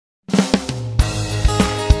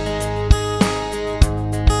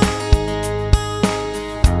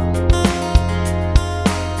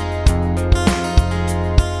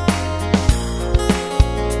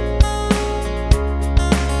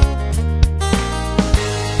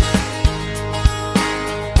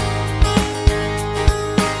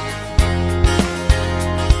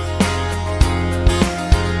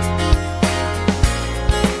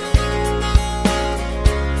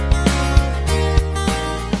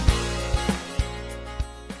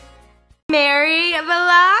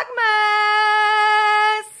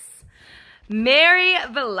Merry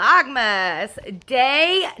Vlogmas,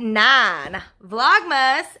 day 9.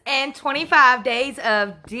 Vlogmas and 25 days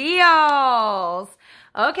of deals.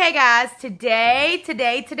 Okay guys, today is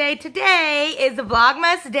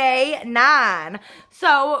Vlogmas day 9.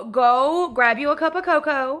 So go grab you a cup of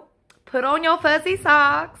cocoa, put on your fuzzy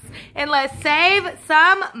socks, and let's save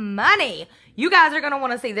some money. You guys are going to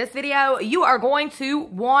want to see this video. You are going to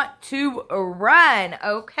want to run,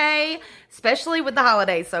 okay? Especially with the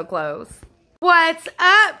holidays so close. What's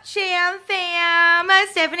up, Cham fam?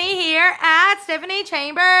 Stephanie here at Stephanie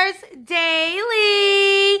Chambers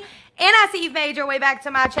Daily. And I see you've made your way back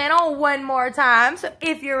to my channel one more time. So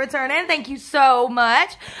if you're returning, thank you so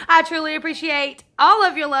much. I truly appreciate all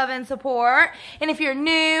of your love and support. And if you're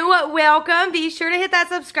new, welcome. Be sure to hit that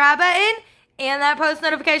subscribe button and that post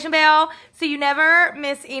notification bell so you never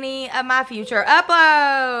miss any of my future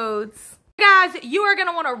uploads. Guys, you are going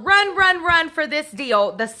to want to run for this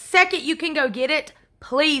deal. The second you can go get it,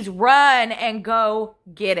 please run and go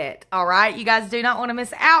get it. All right? You guys do not want to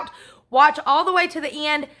miss out. Watch all the way to the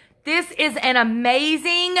end. This is an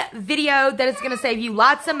amazing video that is going to save you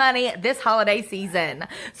lots of money this holiday season.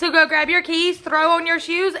 So go grab your keys, throw on your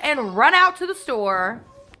shoes, and run out to the store.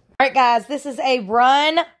 All right, guys, this is a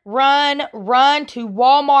run to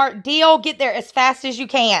Walmart deal. Get there as fast as you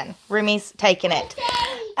can. Rumi's taking it.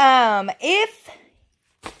 If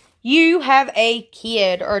you have a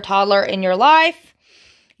kid or a toddler in your life,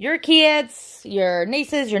 your kids, your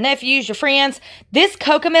nieces, your nephews, your friends, this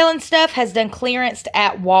Cocomelon stuff has done clearance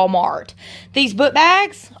at Walmart. These book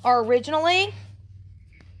bags are originally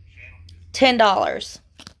 $10.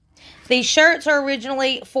 These shirts are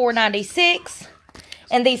originally $4.96.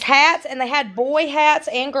 And these hats, and they had boy hats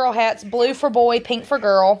and girl hats, blue for boy, pink for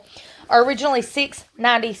girl, are originally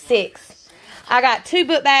 $6.96. I got 2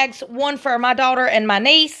 book bags, one for my daughter and my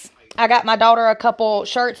niece. I got my daughter a couple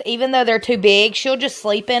shirts, even though they're too big. She'll just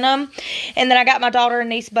sleep in them. And then I got my daughter and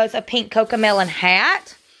niece both a pink Cocomelon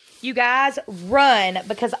hat. You guys, run,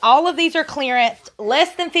 because all of these are clearanced,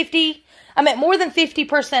 more than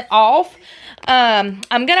 50% off. I'm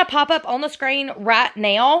going to pop up on the screen right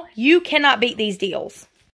now. You cannot beat these deals.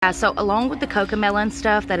 So along with the Cocomelon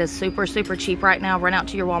stuff that is super cheap right now, run out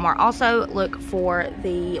to your Walmart. Also look for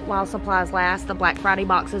the While Supplies Last, the Black Friday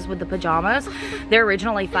boxes with the pajamas. They're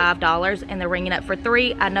originally $5 and they're ringing up for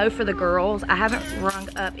 $3. I know for the girls, I haven't rung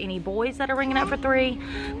up any boys that are ringing up for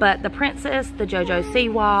 $3, but the Princess, the JoJo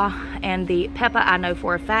Siwa, and the Peppa, I know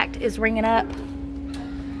for a fact is ringing up.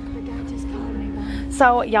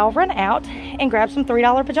 So y'all run out and grab some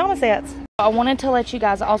 $3 pajama sets. I wanted to let you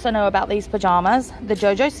guys also know about these pajamas. The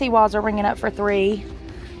JoJo Siwas are ringing up for $3.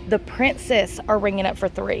 The Princess are ringing up for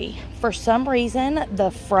 $3. For some reason, the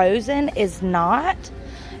Frozen is not.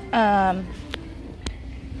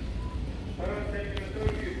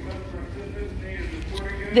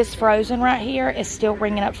 This Frozen right here is still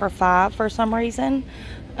ringing up for $5 for some reason.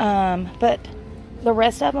 But the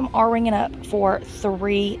rest of them are ringing up for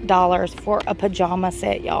 $3 for a pajama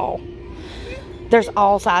set, y'all. There's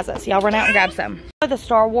all sizes. Y'all run out and grab some. The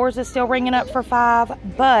Star Wars is still ringing up for $5,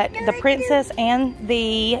 but the Princess and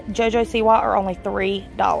the JoJo Siwa are only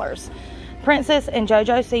 $3. Princess and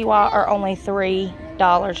JoJo Siwa are only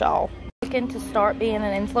 $3, y'all. Looking to start being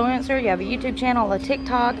an influencer, you have a YouTube channel, a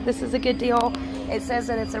TikTok, this is a good deal. It says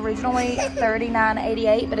that it's originally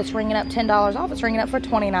 $39.88, but it's ringing up $10 off. It's ringing up for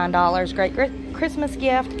 $29. Great Christmas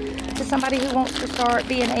gift to somebody who wants to start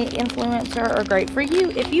being an influencer, or great for you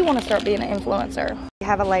if you want to start being an influencer. You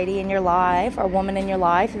have a lady in your life or a woman in your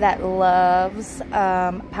life that loves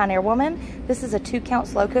Pioneer Woman. This is a 2-count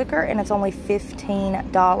slow cooker and it's only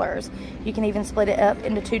 $15. You can even split it up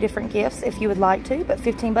into 2 different gifts if you would like to, but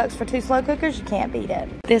 $15 for 2 slow cookers, you can't beat it.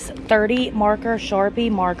 This 30 marker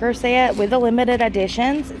Sharpie marker set with the limited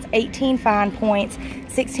editions, it's 18 fine points,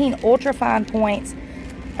 16 ultra fine points,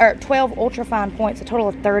 or 12 ultra fine points, a total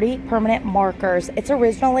of 30 permanent markers. It's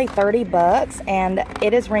originally $30 and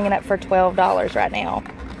it is ringing up for $12 right now.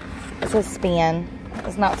 It says spin.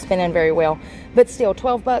 It's not spinning very well, but still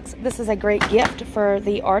 $12. This is a great gift for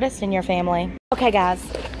the artist in your family. Okay guys,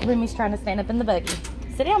 Rumi's trying to stand up in the buggy.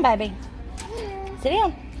 Sit down, baby. Sit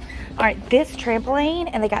down. All right, this trampoline,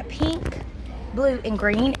 and they got pink, blue, and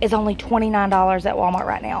green, is only $29 at Walmart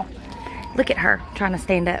right now. Look at her trying to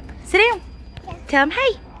stand up. Sit down. Tell him,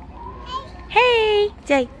 hey. Hey,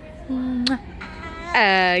 Jay.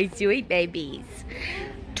 Oh, sweet babies.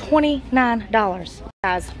 $29.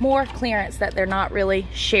 Guys, more clearance that they're not really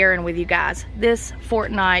sharing with you guys. This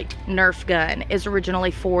Fortnite Nerf gun is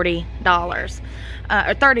originally $40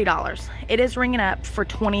 or $30. It is ringing up for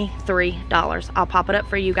 $23. I'll pop it up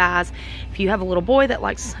for you guys. If you have a little boy that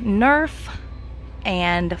likes Nerf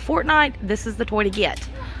and Fortnite, this is the toy to get.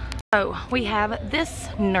 So we have this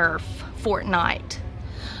Nerf Fortnite.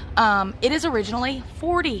 It is originally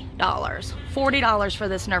 $40. $40 for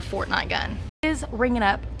this Nerf Fortnite gun. It is ringing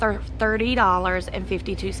up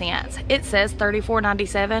 $30.52. It says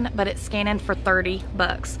 $34.97, but it's scanning for 30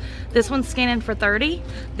 bucks. This one's scanning for 30.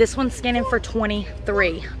 This one's scanning for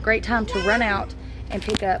 23. Great time to run out and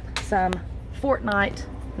pick up some Fortnite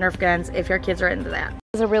Nerf guns if your kids are into that.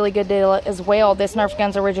 This is a really good deal as well. This Nerf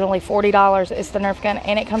gun's originally $40. It's the Nerf gun,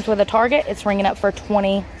 and it comes with a target. It's ringing up for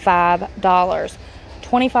 $25.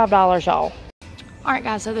 $25, y'all. Alright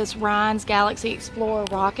guys, so this Ryan's Galaxy Explorer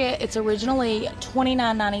rocket, it's originally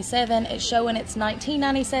 $29.97. It's showing it's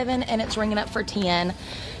 $19.97, and it's ringing up for $10.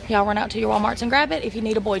 Y'all run out to your Walmarts and grab it if you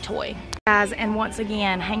need a boy toy. Guys, and once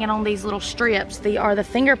again, hanging on these little strips, they are the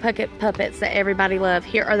finger puppets that everybody loves.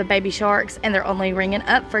 Here are the baby sharks, and they're only ringing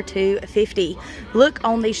up for $2.50. Look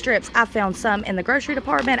on these strips. I found some in the grocery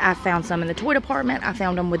department. I found some in the toy department. I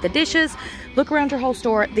found them with the dishes. Look around your whole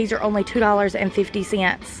store. These are only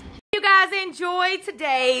 $2.50. You guys enjoyed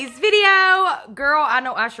today's video. Girl, I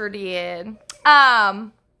know I sure did.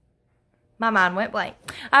 My mind went blank.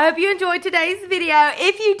 I hope you enjoyed today's video.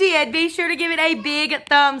 If you did, be sure to give it a big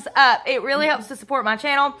thumbs up. It really helps to support my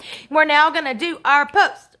channel. We're now going to do our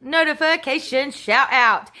post notification shout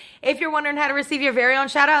out. If you're wondering how to receive your very own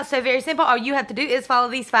shout out, so very simple. All you have to do is follow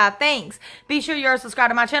these 5 things. Be sure you're subscribed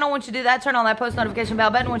to my channel. Once you do that, turn on that post notification bell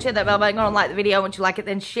button. Once you hit that bell button, go and like the video. Once you like it,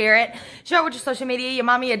 then share it. Share it with your social media, your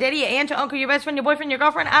mommy, your daddy, your aunt, your uncle, your best friend, your boyfriend, your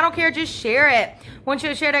girlfriend. I don't care. Just share it. Once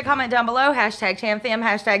you share that, comment down below. Hashtag ChamFam,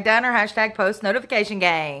 hashtag done, or hashtag post notification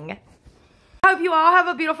gang. I hope you all have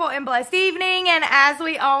a beautiful and blessed evening. And as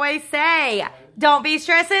we always say, don't be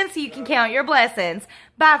stressing so you can count your blessings.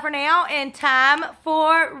 Bye for now, and time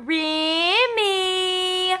for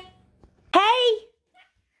Remy. Hey.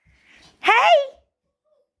 Hey.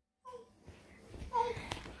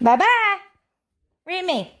 Bye-bye.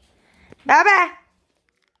 Remy. Bye-bye.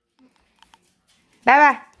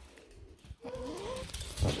 Bye-bye.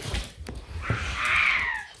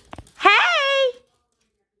 Hey.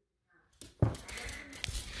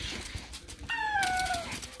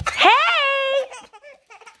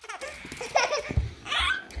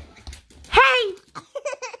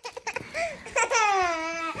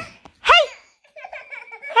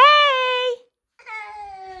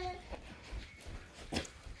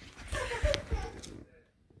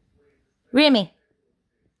 Remy.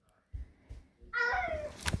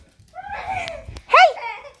 Hey.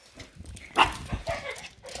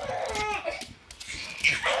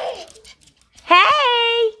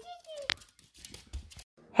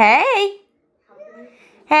 Hey. Hey.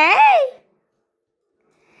 Hey.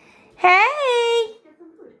 Hey.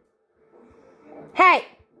 Hey.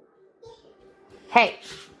 Hey.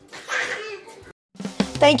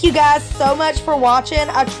 Thank you guys so much for watching.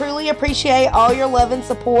 I truly appreciate all your love and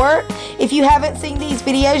support. If you haven't seen these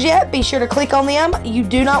videos yet, be sure to click on them. You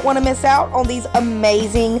do not want to miss out on these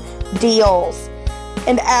amazing deals.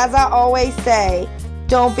 And as I always say,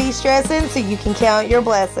 don't be stressing so you can count your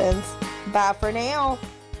blessings. Bye for now.